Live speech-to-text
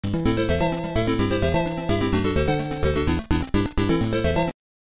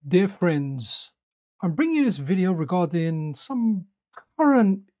Dear friends, I'm bringing you this video regarding some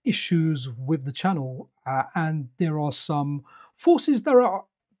current issues with the channel, and there are some forces that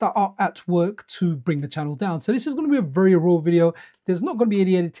are at work to bring the channel down. So this is going to be a very raw video. There's not going to be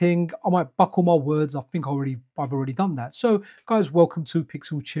any editing. I might buckle my words. I think I've already done that. So guys, welcome to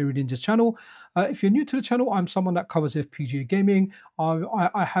Pixel Cherry Ninja's channel. If you're new to the channel, I'm someone that covers FPGA gaming.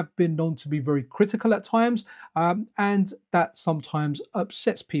 I have been known to be very critical at times, and that sometimes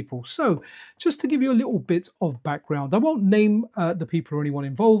upsets people. So just to give you a little bit of background, I won't name the people or anyone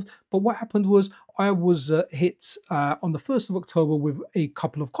involved, but what happened was I was hit on the 1st of October with a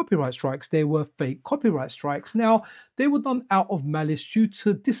couple of copyright strikes. They were fake copyright strikes. Now, they were done out of malice due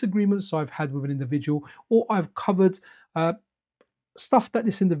to disagreements I've had with an individual, or I've covered stuff that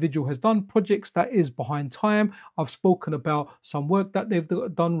this individual has done, projects that is behind time. I've spoken about some work that they've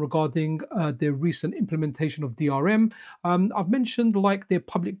done regarding their recent implementation of DRM. I've mentioned like their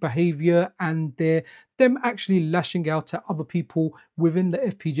public behavior and them actually lashing out at other people within the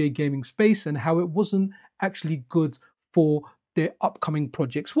FPGA gaming space, and how it wasn't actually good for their upcoming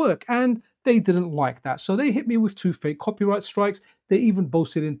project's work, and they didn't like that. So they hit me with 2 fake copyright strikes. They even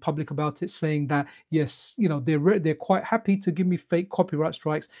boasted in public about it, saying that yes, you know, they're quite happy to give me fake copyright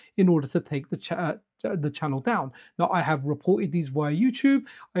strikes in order to take the channel down. Now, I have reported these via YouTube.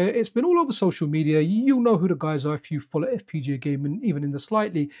 It's been all over social media. You'll know who the guys are if you follow FPGA gaming even in the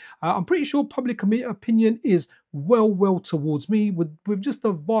slightly. I'm pretty sure public opinion is well towards me, with just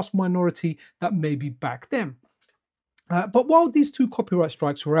a vast minority that maybe back them. But while these 2 copyright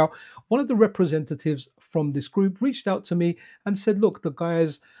strikes were out, one of the representatives from this group reached out to me and said, look, the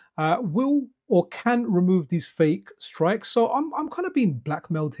guys will or can remove these fake strikes. So I'm kind of being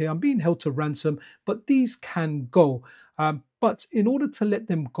blackmailed here. I'm being held to ransom, but these can go. But in order to let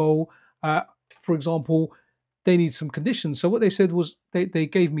them go, for example, they need some conditions. So what they said was they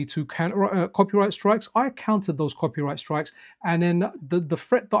gave me 2 copyright strikes. I countered those copyright strikes, and then the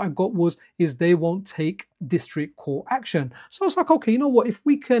threat that I got is they won't take district court action. So I was like, okay, you know what? If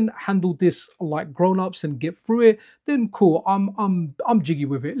we can handle this like grown-ups and get through it, then cool. I'm jiggy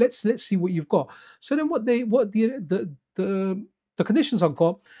with it. Let's see what you've got. So then what the conditions I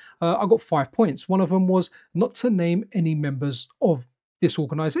got 5 points. One of them was not to name any members of this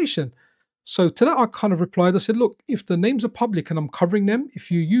organization. So to that, I kind of replied, I said, look, if the names are public and I'm covering them,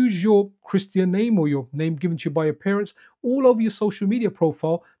 if you use your Christian name or your name given to you by your parents all over your social media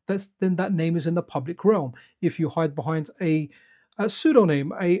profile, then that name is in the public realm. If you hide behind a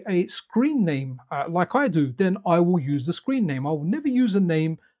pseudonym, a screen name, like I do, then I will use the screen name. I will never use a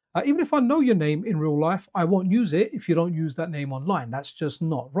name, even if I know your name in real life, I won't use it if you don't use that name online. That's just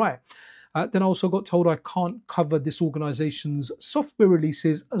not right. Then I also got told I can't cover this organization's software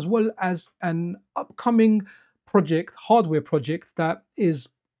releases, as well as an upcoming project, hardware project that is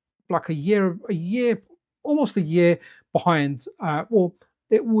like almost a year behind. Well,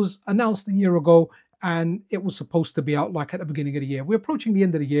 it was announced a year ago, and it was supposed to be out like at the beginning of the year. We're approaching the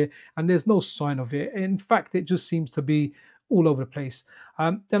end of the year, and there's no sign of it. In fact, it just seems to be all over the place.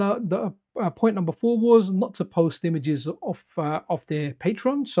 Then point number 4 was not to post images of their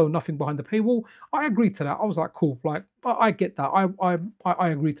Patreon, so nothing behind the paywall. I agreed to that. I was like, cool, like I get that. I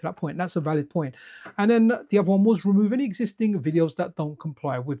agree to that point. That's a valid point. And then the other one was remove any existing videos that don't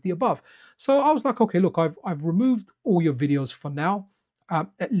comply with the above. So I was like, okay, look, I've removed all your videos for now.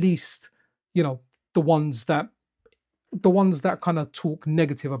 At least, you know, the ones that kind of talk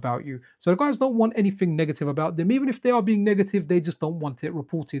negative about you. So the guys don't want anything negative about them. Even if they are being negative, they just don't want it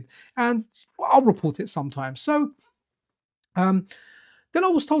reported. And I'll report it sometimes. So then I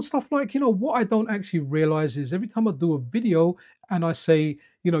was told stuff like, you know, what I don't actually realize is every time I do a video and I say,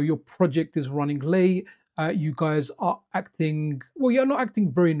 you know, your project is running late, you guys are acting, well, you're not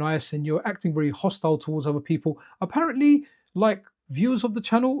acting very nice and you're acting very hostile towards other people. Apparently, like viewers of the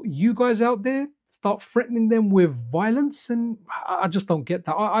channel, you guys out there start threatening them with violence, and I just don't get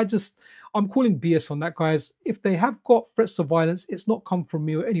that. I'm calling BS on that, guys. If they have got threats of violence, it's not come from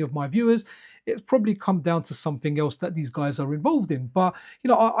me or any of my viewers. It's probably come down to something else that these guys are involved in. But, you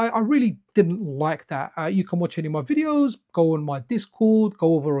know, I really didn't like that. You can watch any of my videos, go on my Discord,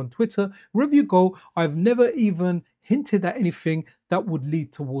 go over on Twitter, wherever you go. I've never even hinted at anything that would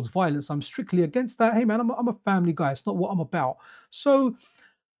lead towards violence. I'm strictly against that. Hey, man, I'm a family guy. It's not what I'm about. So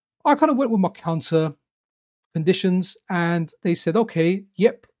I kind of went with my counter conditions, and they said, okay,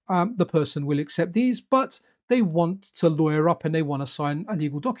 yep, the person will accept these, but they want to lawyer up and they want to sign a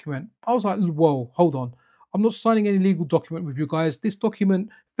legal document. I was like, whoa, hold on. I'm not signing any legal document with you guys. This document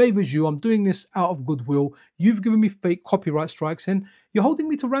favors you. I'm doing this out of goodwill. You've given me fake copyright strikes and you're holding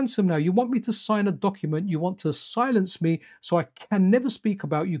me to ransom now. You want me to sign a document. You want to silence me so I can never speak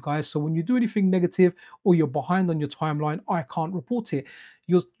about you guys. So when you do anything negative or you're behind on your timeline, I can't report it.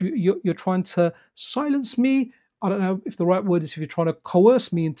 You're trying to silence me. I don't know if the right word is if you're trying to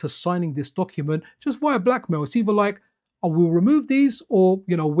coerce me into signing this document just via blackmail. It's either like, I will remove these or,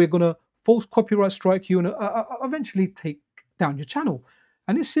 we're going to false copyright strike you and eventually take down your channel.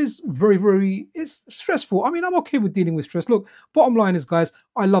 And this is very, very, it's stressful. I mean, I'm okay with dealing with stress. Look, bottom line is, guys,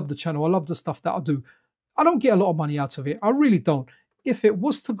 I love the channel. I love the stuff that I do. I don't get a lot of money out of it. I really don't. If it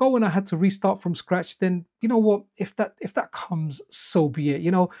was to go and I had to restart from scratch, then you know what? If that comes, so be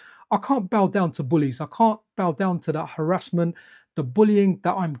it. I can't bow down to bullies. I can't bow down to that harassment, the bullying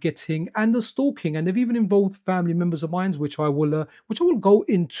that I'm getting, and the stalking. And they've even involved family members of mine, which I will go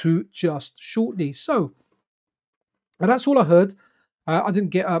into just shortly. So, and that's all I heard. I didn't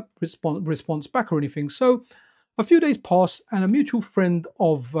get a response back or anything. So a few days passed, and a mutual friend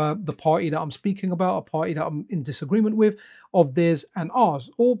of the party that I'm speaking about, a party that I'm in disagreement with, of theirs and ours,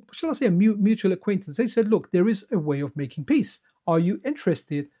 or shall I say a mutual acquaintance, they said, look, there is a way of making peace. Are you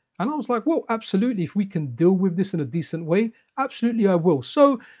interested? And I was like, well, absolutely. If we can deal with this in a decent way, absolutely I will.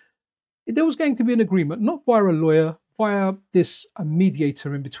 So there was going to be an agreement, not via a lawyer, via this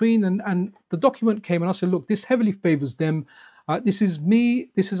mediator in between. And the document came and I said, look, this heavily favors them. This is me,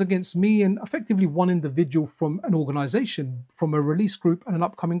 this is against me, and effectively one individual from an organization, from a release group and an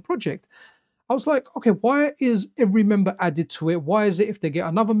upcoming project. I was like, okay, why is every member added to it? Why is it if they get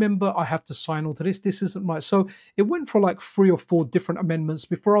another member, I have to sign on to this? This isn't right. So it went for like 3 or 4 different amendments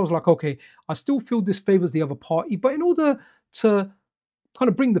before I was like, okay, I still feel this favors the other party. But in order to kind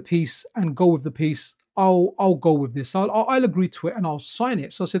of bring the peace and go with the peace, I'll go with this. I'll agree to it and I'll sign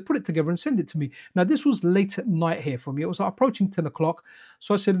it. So I said, put it together and send it to me. Now, this was late at night here for me. It was approaching 10 o'clock.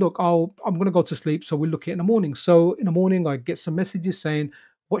 So I said, look, I'm going to go to sleep. So we'll look at it in the morning. So in the morning, I get some messages saying,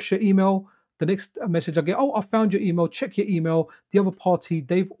 what's your email? The next message I get, oh, I found your email. Check your email. The other party,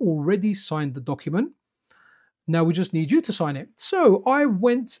 they've already signed the document. Now we just need you to sign it. So I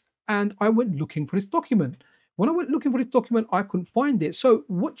went looking for this document. When I went looking for this document, I couldn't find it. So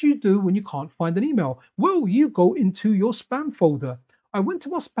what do you do when you can't find an email? Well, you go into your spam folder. I went to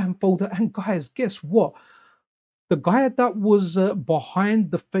my spam folder and guys, guess what? The guy that was behind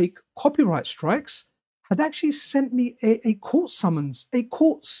the fake copyright strikes had actually sent me a court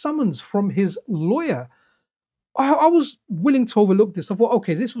summons from his lawyer. I was willing to overlook this. I thought,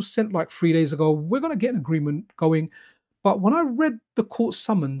 okay, this was sent like 3 days ago. We're going to get an agreement going. But when I read the court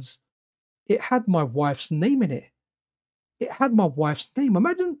summons, it had my wife's name in it. It had my wife's name.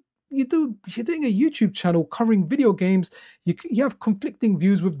 Imagine you're doing a YouTube channel covering video games. You have conflicting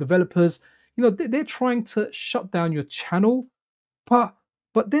views with developers. They're trying to shut down your channel. But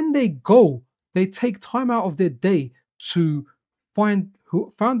then they take time out of their day to find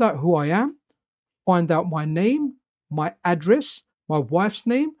out who I am, find out my name, my address, my wife's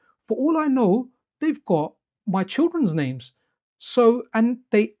name. For all I know, they've got my children's names. So, and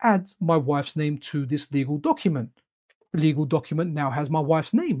they add my wife's name to this legal document. The legal document now has my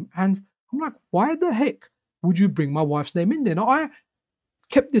wife's name. And I'm like, why the heck would you bring my wife's name in there? Now, I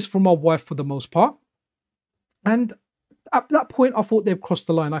kept this from my wife for the most part. And at that point, I thought they've crossed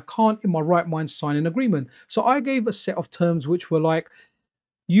the line. I can't, in my right mind, sign an agreement. So I gave a set of terms which were like,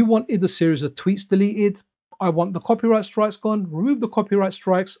 you wanted a series of tweets deleted. I want the copyright strikes gone. Remove the copyright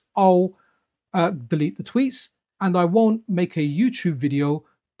strikes. I'll delete the tweets. And I won't make a YouTube video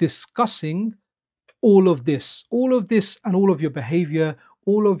discussing all of this and all of your behavior,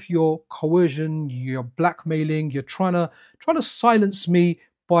 all of your coercion, your blackmailing. You're trying to silence me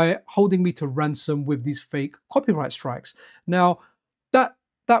by holding me to ransom with these fake copyright strikes. Now, that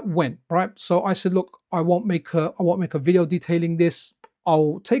went, right? So I said, look, I won't make a video detailing this.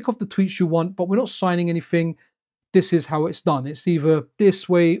 I'll take off the tweets you want, but we're not signing anything. This is how it's done. It's either this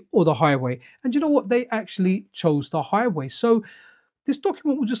way or the highway. And you know what? They actually chose the highway. So this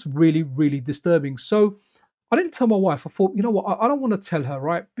document was just really, really disturbing. So I didn't tell my wife. I thought, you know what? I don't want to tell her,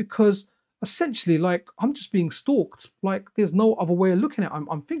 right? Because essentially, like, I'm just being stalked. Like, there's no other way of looking at it.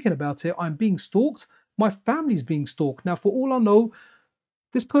 I'm thinking about it. I'm being stalked. My family's being stalked. Now, for all I know,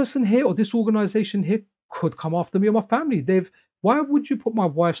 this person here or this organization here could come after me or my family. Why would you put my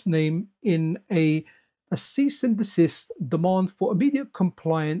wife's name in a cease and desist demand for immediate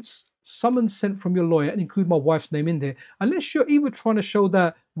compliance, summons sent from your lawyer, and include my wife's name in there? Unless you're even trying to show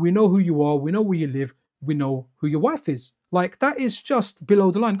that we know who you are, we know where you live, we know who your wife is. Like, that is just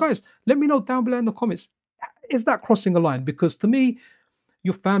below the line. Guys, let me know down below in the comments. Is that crossing a line? Because to me,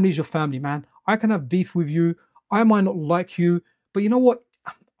 your family is your family, man. I can have beef with you. I might not like you, but you know what?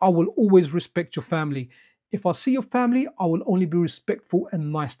 I will always respect your family. If I see your family, I will only be respectful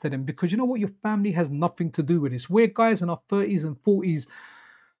and nice to them, because you know what? Your family has nothing to do with this. We're guys in our 30s and 40s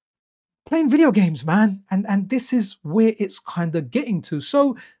playing video games, man. And this is where it's kind of getting to.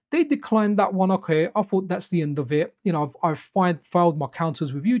 So they declined that one. Okay, I thought that's the end of it. You know, I've filed my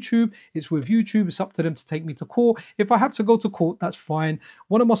counters with YouTube. It's with YouTube. It's up to them to take me to court. If I have to go to court, that's fine.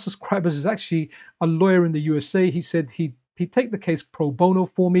 One of my subscribers is actually a lawyer in the USA. He said he'd take the case pro bono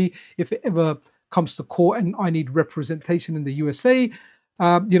for me if it ever comes to court and I need representation in the USA.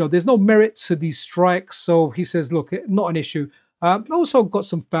 You know, there's no merit to these strikes. So he says, look, not an issue. Also got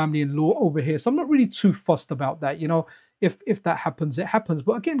some family in law over here, so I'm not really too fussed about that. You know, if that happens, it happens.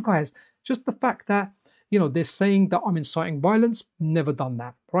 But again, guys, just the fact that, you know, they're saying that I'm inciting violence, never done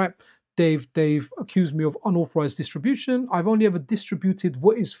that, right? They've accused me of unauthorized distribution. I've only ever distributed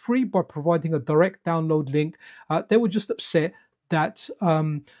what is free by providing a direct download link. They were just upset that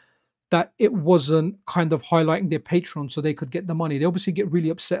that it wasn't kind of highlighting their Patreon so they could get the money. They obviously get really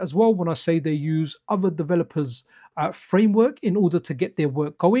upset as well when I say they use other developers' framework in order to get their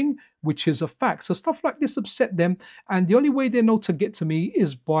work going, which is a fact. So stuff like this upset them. And the only way they know to get to me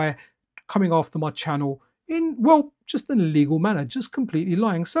is by coming after my channel in, well, just an illegal manner, just completely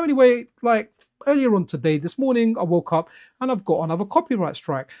lying. So anyway, like earlier on today, this morning, I woke up and I've got another copyright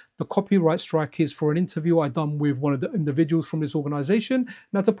strike. The copyright strike is for an interview I done with one of the individuals from this organization.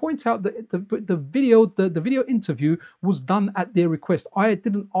 Now, to point out that the video interview was done at their request. I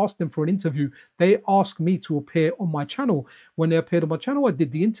didn't ask them for an interview. They asked me to appear on my channel. When they appeared on my channel, I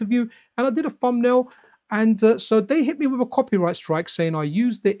did the interview and I did a thumbnail. And so they hit me with a copyright strike saying I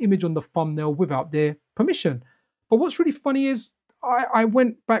used their image on the thumbnail without their permission. But what's really funny is I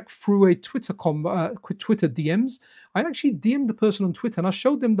went back through a Twitter DMs. I actually DM'd the person on Twitter and I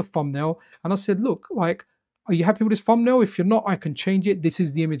showed them the thumbnail and I said, look, like, are you happy with this thumbnail? If you're not, I can change it. This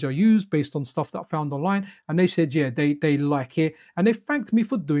is the image I used based on stuff that I found online. And they said, yeah, they like it. And they thanked me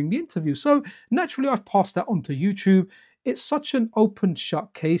for doing the interview. So naturally, I've passed that on to YouTube. It's such an open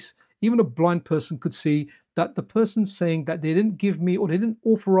shut case. Even a blind person could see that the person saying that they didn't give me or they didn't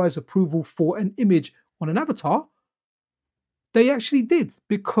authorize approval for an image on an avatar, they actually did,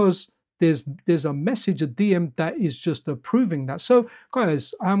 because there's a message, a DM that is just approving that. So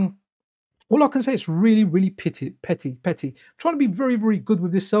guys, all I can say is really, really petty. I'm trying to be very, very good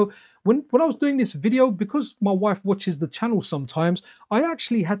with this. So when I was doing this video, because my wife watches the channel sometimes, I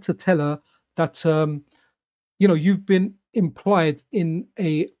actually had to tell her that, you know, you've been implied in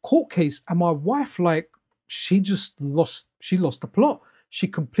a court case. And my wife, like, she lost the plot. She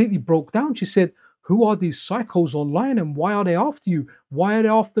completely broke down. She said, who are these psychos online and why are they after you? Why are they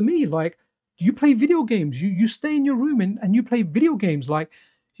after me? Like, you play video games. You stay in your room and you play video games. Like,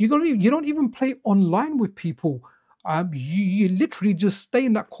 you don't even play online with people. You literally just stay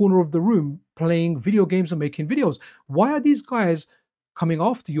in that corner of the room playing video games and making videos. Why are these guys coming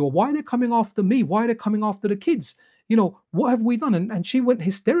after you? Or why are they coming after me? Why are they coming after the kids? You know, what have we done? And she went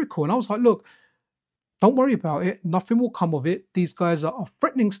hysterical. And I was like, look, don't worry about it. Nothing will come of it. These guys are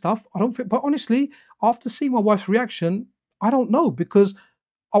threatening stuff. I don't think, but honestly, after seeing my wife's reaction, I don't know, because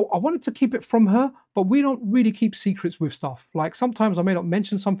I wanted to keep it from her, but we don't really keep secrets with stuff. Like, sometimes I may not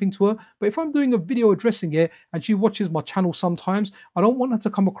mention something to her, but if I'm doing a video addressing it and she watches my channel sometimes, I don't want her to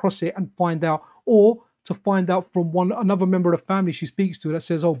come across it and find out, or to find out from another member of the family she speaks to that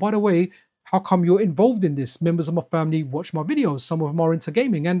says, oh, by the way, how come you're involved in this? Members of my family watch my videos. Some of them are into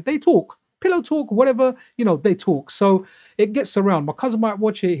gaming and they talk. Pillow talk, whatever, you know, they talk. So it gets around. My cousin might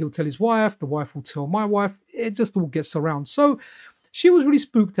watch it. He'll tell his wife. The wife will tell my wife. It just all gets around. So she was really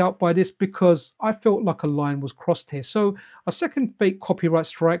spooked out by this because I felt like a line was crossed here. So a second fake copyright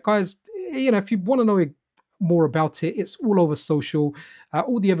strike, guys, you know, if you want to know more about it, it's all over social.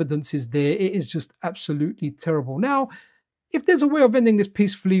 All the evidence is there. It is just absolutely terrible. Now, if there's a way of ending this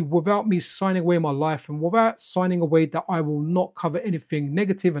peacefully without me signing away my life and without signing away that I will not cover anything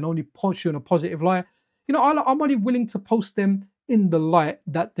negative and only punch you in a positive light, you know, I'm only willing to post them in the light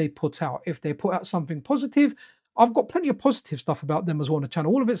that they put out. If they put out something positive, I've got plenty of positive stuff about them as well on the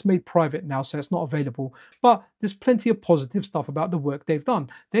channel. All of it's made private now, so it's not available. But there's plenty of positive stuff about the work they've done.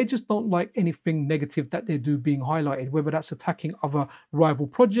 They just don't like anything negative that they do being highlighted, whether that's attacking other rival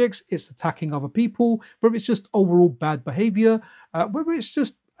projects, it's attacking other people, whether it's just overall bad behavior, whether it's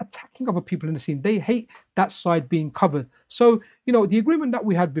just attacking other people in the scene. They hate that side being covered. So, you know, the agreement that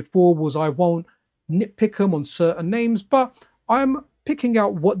we had before was I won't nitpick them on certain names, but I'm picking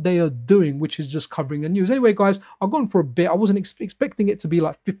out what they are doing, which is just covering the news. Anyway, guys, I've gone for a bit. I wasn't expecting it to be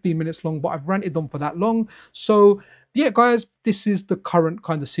like 15 minutes long, but I've ranted on for that long. So yeah, guys, this is the current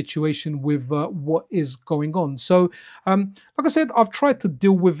kind of situation with what is going on. So like I said, I've tried to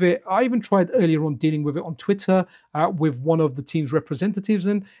deal with it. I even tried earlier on dealing with it on Twitter with one of the team's representatives,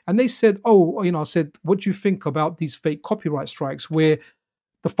 and they said, oh, I said, what do you think about these fake copyright strikes where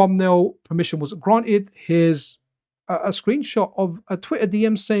the thumbnail permission wasn't granted? Here's a screenshot of a Twitter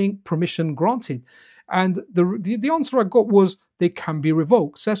DM saying permission granted. And the answer I got was they can be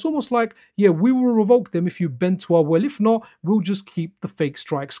revoked. So it's almost like, yeah, we will revoke them if you bend to our will. If not, we'll just keep the fake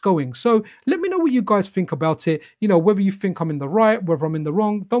strikes going. So let me know what you guys think about it. Whether you think I'm in the right, whether I'm in the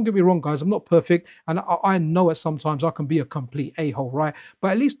wrong. Don't get me wrong, guys, I'm not perfect. And I know at sometimes I can be a complete a-hole, right?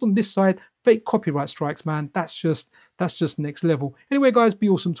 But at least on this side, fake copyright strikes, man, that's just next level. Anyway, guys, be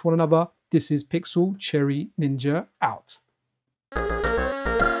awesome to one another. This is Pixel Cherry Ninja out.